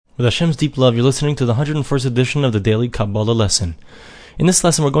With Hashem's deep love, you're listening to the 101st edition of the Daily Kabbalah Lesson. In this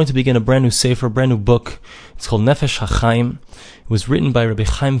lesson, we're going to begin a brand new sefer, a brand new book. It's called Nefesh HaChaim. It was written by Rabbi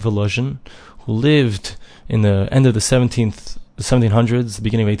Chaim Volozhin, who lived in the end of the 1700s, the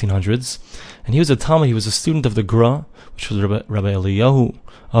beginning of 1800s. And he was a Talmud, he was a student of the Gra, which was Rabbi Eliyahu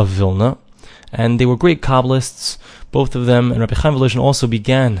of Vilna. And they were great Kabbalists, both of them. And Rabbi Chaim Volozhin also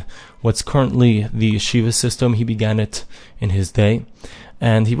began what's currently the yeshiva system. He began it in his day.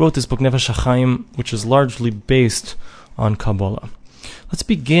 And he wrote this book, Nefesh HaChaim, which is largely based on Kabbalah. Let's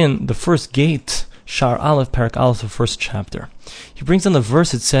begin the first gate, Shar Aleph, Parak Aleph, the first chapter. He brings down the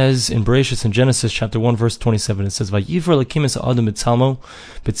verse, it says in Bereshis, in Genesis chapter 1, verse 27, it says, Vayivra Elokim es Adam b'tzalmo,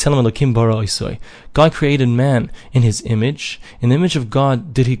 b'tzelem Elokim bara isoi. God created man in his image. In the image of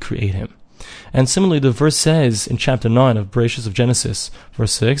God did he create him. And similarly, the verse says in chapter 9 of Bereshis of Genesis,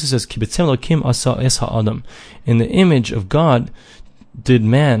 verse 6, it says, Ki b'tzelem Elokim asa es ha'adam. In the image of God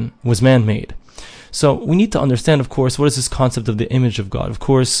was man made. So we need to understand, of course, what is this concept of the image of God. Of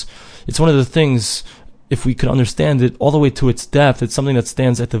course, it's one of the things, if we could understand it all the way to its depth, it's something that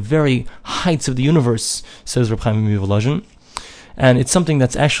stands at the very heights of the universe, says Reb Chaim Volozhin. And it's something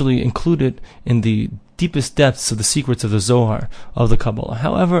that's actually included in the deepest depths of the secrets of the Zohar, of the Kabbalah.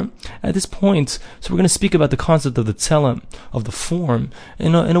 However, at this point, so we're going to speak about the concept of the tzelem, of the form,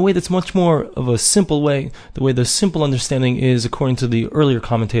 in a way that's much more of a simple way. The way the simple understanding is, according to the earlier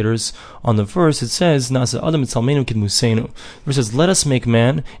commentators on the verse, it says, Nasa Adam Tzalmenu Kidmusenu. The verse says, let us make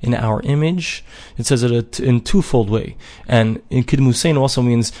man in our image. It says it in twofold way. And in Kidmusenu also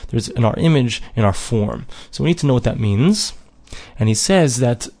means there's in our image, in our form. So we need to know what that means. And he says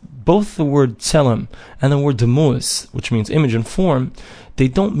that both the word tzelem and the word demus, which means image and form, they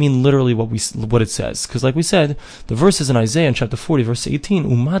don't mean literally what it says. Because like we said, the verses in Isaiah in chapter 40, verse 18,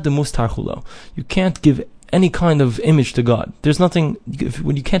 Uma demus tarchulo. You can't give any kind of image to God. There's nothing,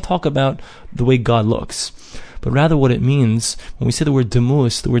 when you can't talk about the way God looks. But rather what it means, when we say the word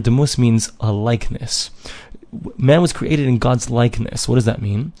demus means a likeness. Man was created in God's likeness. What does that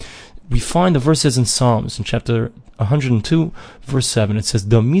mean? We find the verses in Psalms, in chapter 102, verse 7. It says,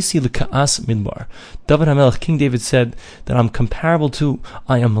 Damisi l'ka'as midbar. David HaMelech, King David said that I'm comparable to,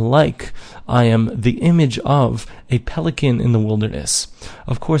 I am the image of a pelican in the wilderness.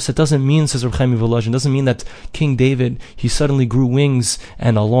 Of course, that doesn't mean, says Reb Chaim Volozhin, doesn't mean that King David, he suddenly grew wings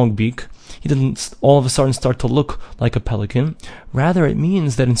and a long beak. He didn't all of a sudden start to look like a pelican. Rather, it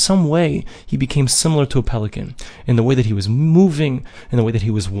means that in some way, he became similar to a pelican in the way that he was moving, in the way that he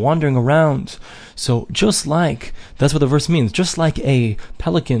was wandering around. So just like, that's what the verse means, just like a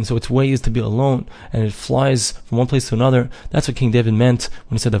pelican, so its way is to be alone, and it flies from one place to another, that's what King David meant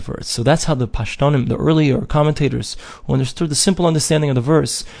when he said the verse. So that's how the Pashtonim, the earlier commentators, who understood the simple understanding of the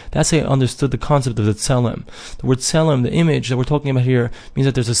verse, that's how they understood the concept of the tzelem. The word tzelem, the image that we're talking about here, means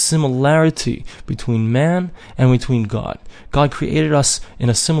that there's a similarity between man and between God. God created us in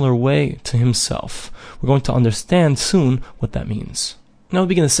a similar way to himself. We're going to understand soon what that means. Now we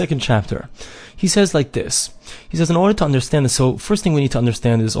begin the second chapter. He says like this. He says, in order to understand this, so first thing we need to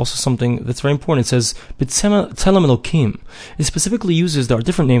understand is also something that's very important. It says, B'tzelem Elokim. It specifically uses, there are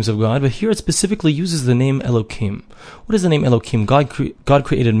different names of God, but here it specifically uses the name Elokim. What is the name Elokim? God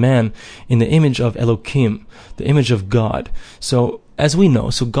created man in the image of Elokim, the image of God. So, as we know,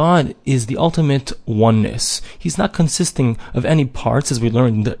 so God is the ultimate oneness. He's not consisting of any parts, as we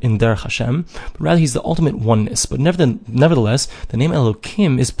learned in Derech Hashem, but rather he's the ultimate oneness. But nevertheless, the name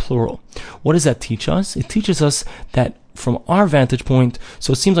Elokim is plural. What does that teach us? It teaches us that from our vantage point,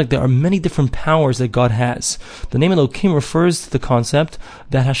 so it seems like there are many different powers that God has. The name Elokim refers to the concept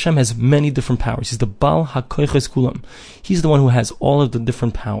that Hashem has many different powers. He's the Baal HaKoiches Kulam. He's the one who has all of the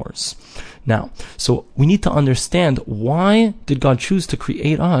different powers. Now, so we need to understand, why did God choose to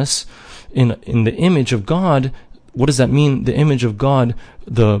create us in the image of God? What does that mean? The image of God,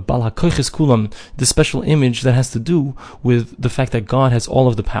 the Baal HaKoiches Kulam, the special image that has to do with the fact that God has all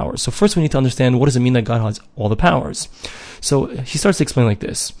of the powers. So first we need to understand, what does it mean that God has all the powers? So he starts to explain like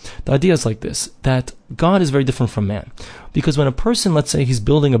this. The idea is like this, that God is very different from man. Because when a person, let's say he's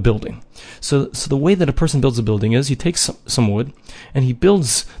building a building, so the way that a person builds a building is he takes some wood and he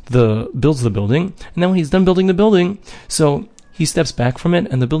builds the building, and then when he's done building the building, so he steps back from it,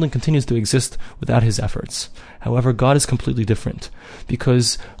 and the building continues to exist without his efforts. However, God is completely different,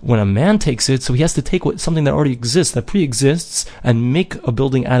 because when a man takes it, so he has to take something that already exists, that pre-exists, and make a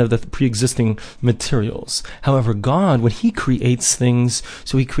building out of the pre-existing materials. However, God, when he creates things,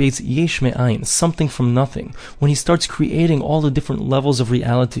 so he creates yesh me'ayin, something from nothing. When he starts creating all the different levels of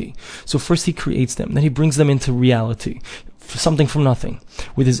reality, so first he creates them, then he brings them into reality. something from nothing,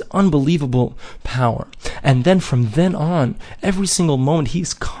 with his unbelievable power. And then from then on, every single moment,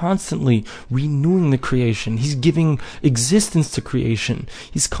 he's constantly renewing the creation. He's giving existence to creation.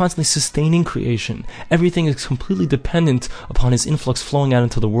 He's constantly sustaining creation. Everything is completely dependent upon his influx flowing out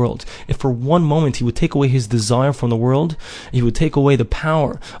into the world. If for one moment he would take away his desire from the world, he would take away the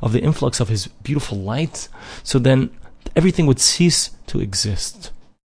power of the influx of his beautiful light, so then everything would cease to exist.